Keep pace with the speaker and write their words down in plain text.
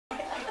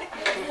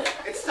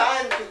It's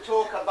time to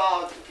talk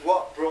about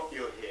what brought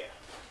you here.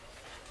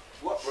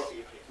 What brought you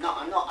here? No,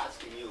 I'm not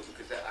asking you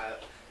because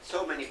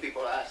so many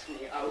people ask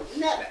me. I would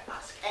never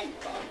ask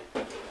anybody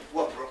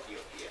what brought you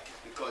here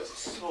because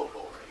it's so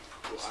boring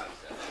to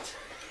answer.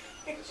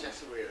 It's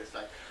just weird. It's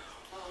like,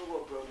 oh,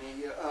 what brought me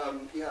here?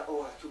 Yeah.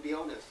 Oh, to be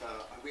honest, I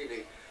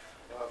really,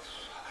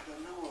 I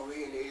don't know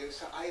really.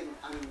 So I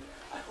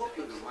hope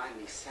you don't mind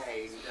me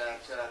saying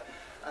that.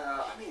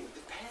 I mean, it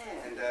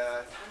depends.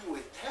 Time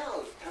will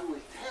tell. Time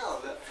will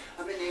tell.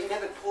 I mean, it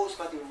never pours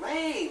but it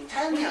rains.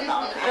 Tell me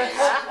about it.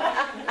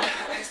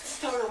 It's the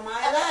story of my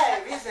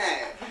life, isn't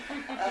it?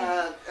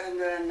 And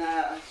then,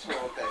 so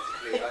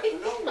basically, I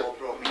don't know what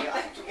brought me here.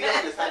 To be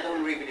honest, I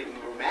don't really even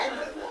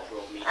remember what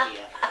brought me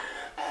here.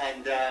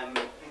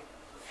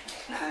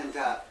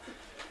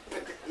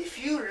 But if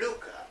you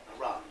look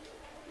around,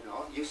 you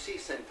know, you see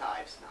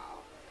St.Ives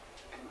now,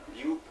 and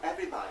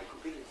everybody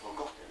completely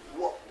forgotten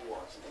what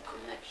was the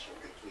connection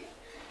between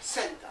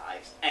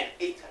St.Ives and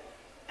Italy.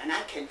 And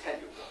I can tell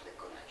you what the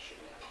connection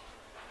is.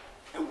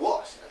 It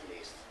was, at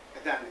least.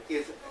 And then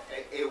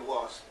it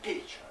was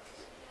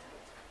Pilchards.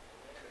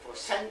 For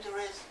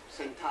centuries,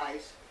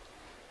 St.Ives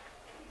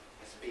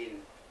has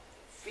been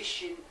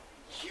fishing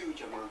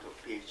huge amount of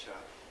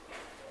Pilchard,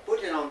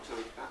 put it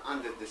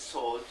under the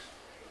salt,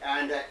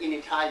 and in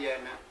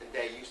Italian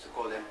they used to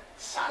call them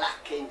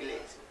Salacche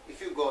Inglesi. If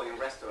you go in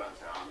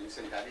restaurants around in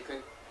St.Ives, you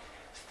can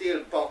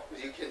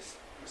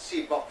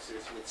see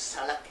boxes with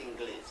Salacche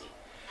Inglesi.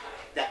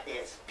 That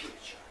is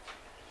Pilchard.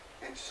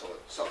 And so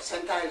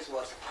St.Ives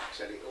was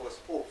actually, it was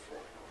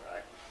awful,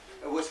 right?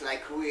 It was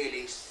like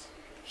really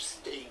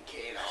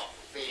stinking of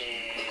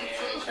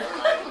fish.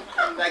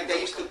 Like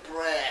they used to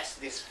press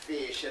this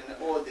fish and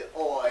all the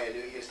oil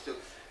used to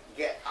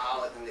get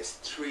out in the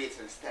streets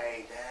and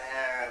stay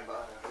there,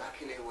 but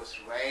luckily it was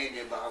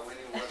raining, but when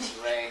it was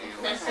raining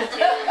it was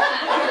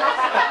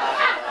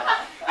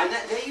and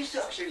they used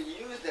to actually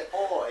use the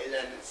oil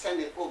and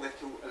send it over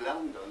to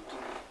London to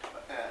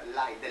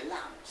light the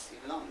lamps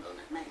in London.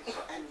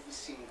 So every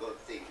single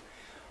thing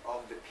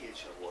of the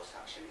Pilchard was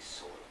actually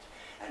sold.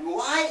 And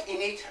why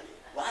in Italy?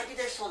 Why did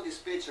they sell these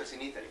Pilchards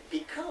in Italy?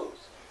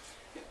 Because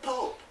the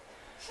Pope.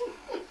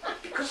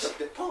 Because of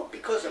the Pope,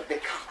 because of the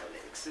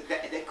Catholics,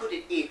 they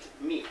couldn't eat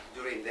meat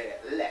during their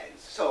Lent,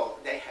 so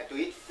they had to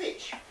eat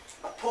fish.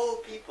 But poor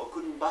people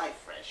couldn't buy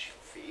fresh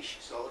fish,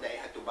 so they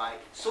had to buy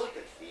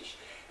salted fish,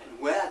 and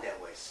where they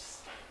were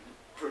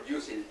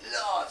producing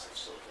lots of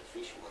salted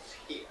fish was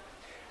here.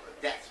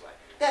 That's why.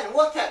 Then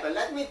what happened?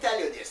 Let me tell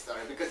you this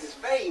story, because it's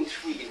very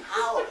intriguing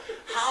how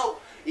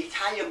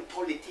Italian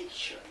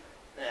politicians,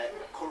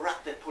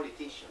 corrupted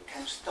politicians,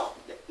 can stop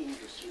the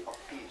industry of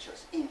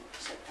Pilchards in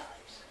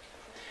St.Ives.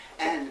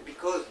 And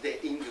because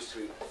the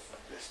industry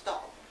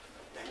stopped,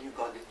 then you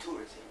got the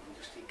tourism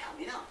industry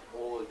coming up.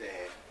 All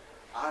the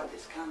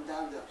artists come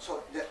down.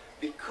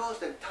 Because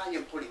the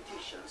Italian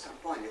politicians, at some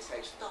point, they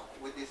say stop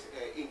with this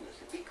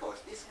industry,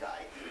 because this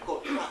guy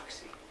called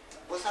Craxi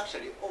was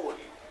actually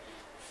owning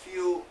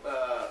few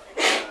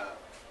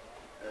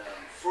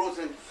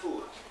frozen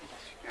food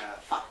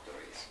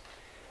factories.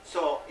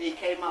 So he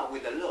came out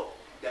with a law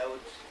that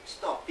would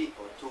stop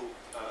people to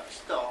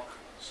stock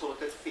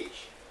salted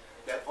fish.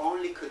 They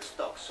only could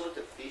stock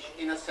salted fish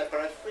in a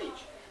separate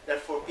fridge.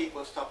 Therefore,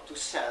 people stopped to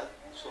sell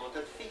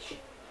salted fish.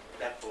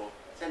 Therefore,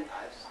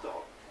 St.Ives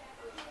stopped.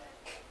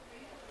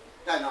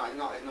 No, it's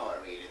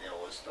not really the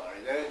whole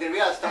story. The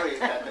real story is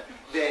that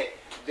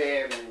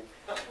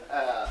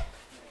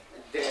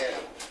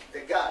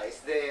the guys,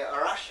 the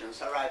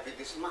Russians, arrived with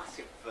this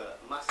massive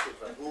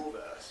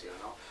hoovers, you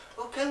know.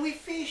 Oh, can we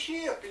fish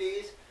here,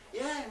 please?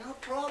 Yeah, no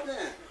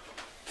problem.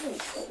 And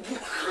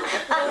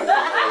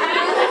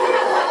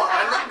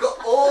got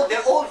all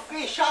the old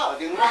fish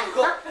out in one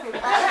go.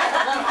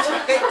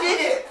 They did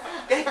it.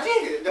 They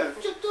did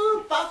it.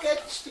 2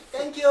 buckets.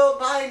 Thank you.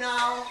 Bye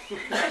now.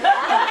 And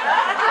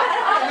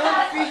all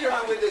the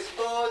fishermen with this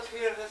boat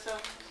here. So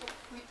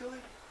we do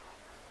it.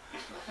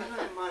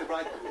 I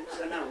write books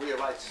and then we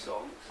write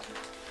songs.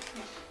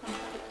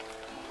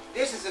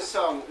 This is a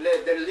song.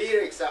 The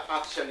lyrics are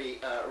actually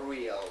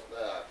real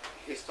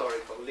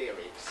historical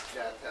lyrics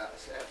that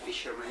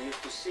fishermen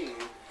used to sing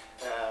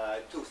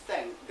to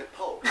thank the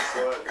Pope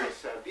for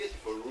this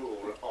beautiful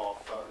rule of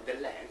the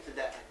land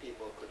that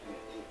people couldn't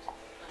eat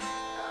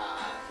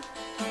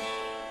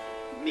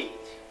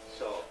meat.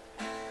 So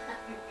la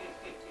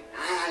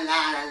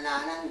la la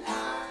la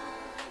la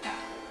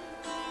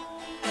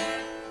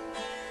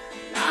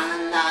la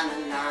la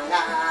la la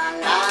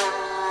la.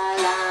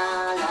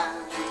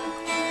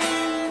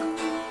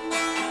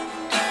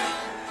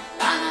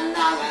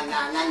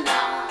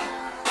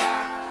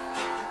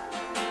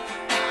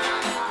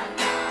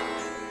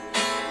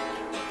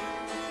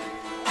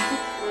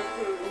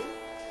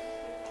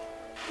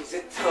 Is a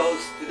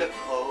toast to the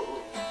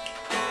Pope,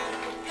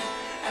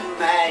 and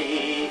may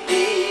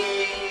he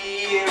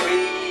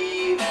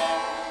remain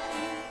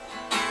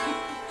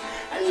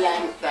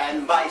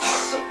lengthened by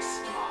 6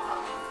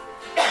 months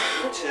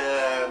the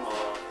term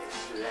of his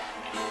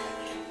land.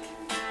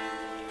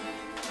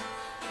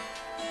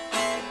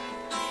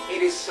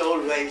 ladies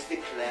always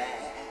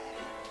declare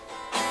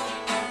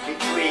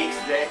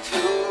betwixt the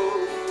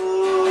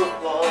two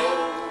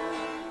bones,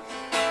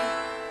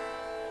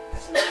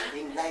 there's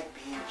nothing like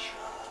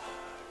Pilchard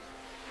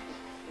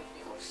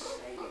for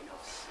sailing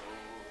of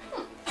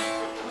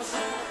souls.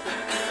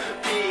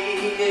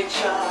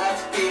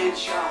 Pilchards,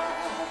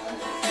 Pilchards,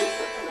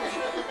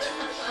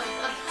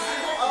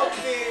 oh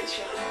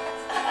Pilchards,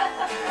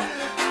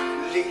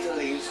 little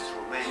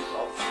instrument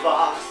of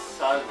vast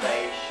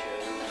salvation.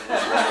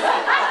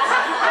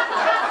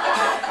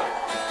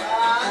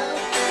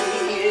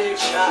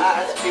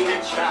 Pilchards,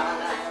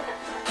 Pilchards,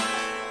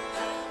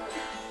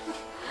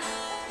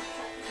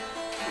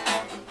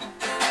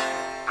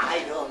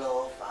 idol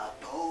of a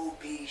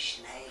popish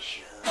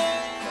nation.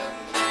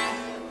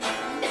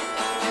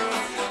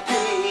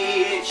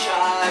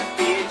 Pilchard,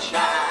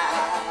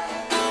 Pilchard,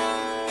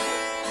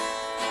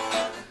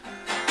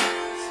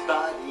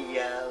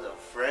 spaniel of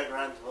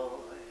fragrant oil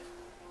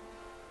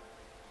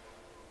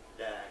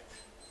that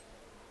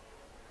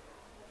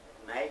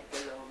make the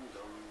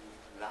London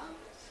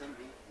lamps a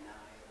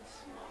midnight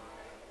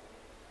smile.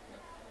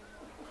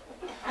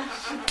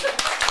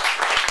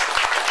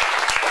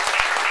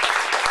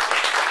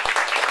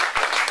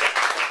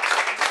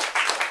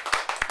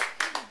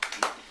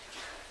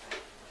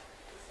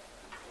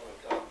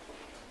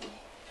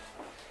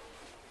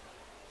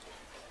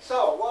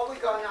 So, what we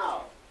got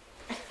now?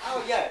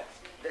 Oh yeah,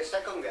 the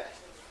second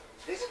guest.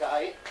 This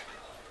guy,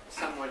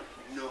 someone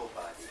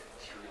nobody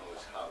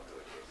knows how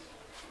good he is.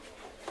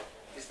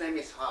 His name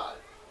is Hal.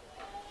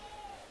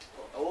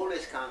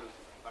 Always come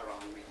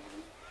around with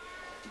him.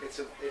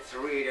 It's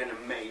really an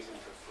amazing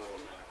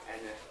performer,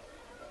 and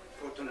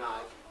for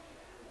tonight,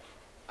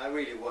 I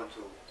really want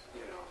to,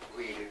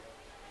 really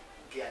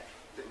get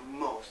the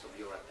most of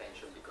your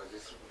attention because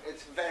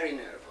it's very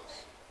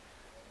nervous.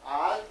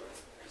 Al,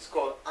 it's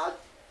called Alter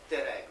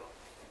Ego.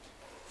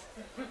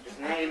 His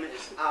name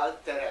is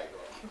Alter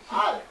Ego.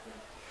 Al,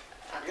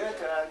 your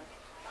turn.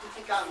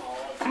 Come on.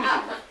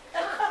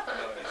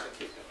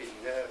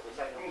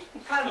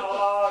 Come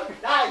on.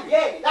 Dai,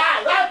 vieni,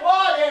 dai, vai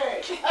fuori!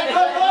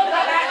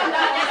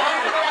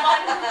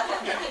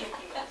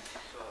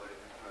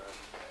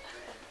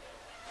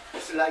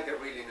 It's like a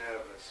really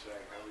nervous,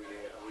 like I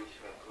wish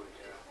I could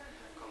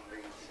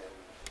convince him.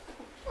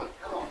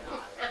 Come on.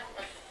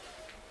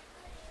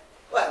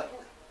 Well,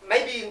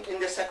 maybe in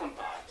the second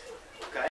part.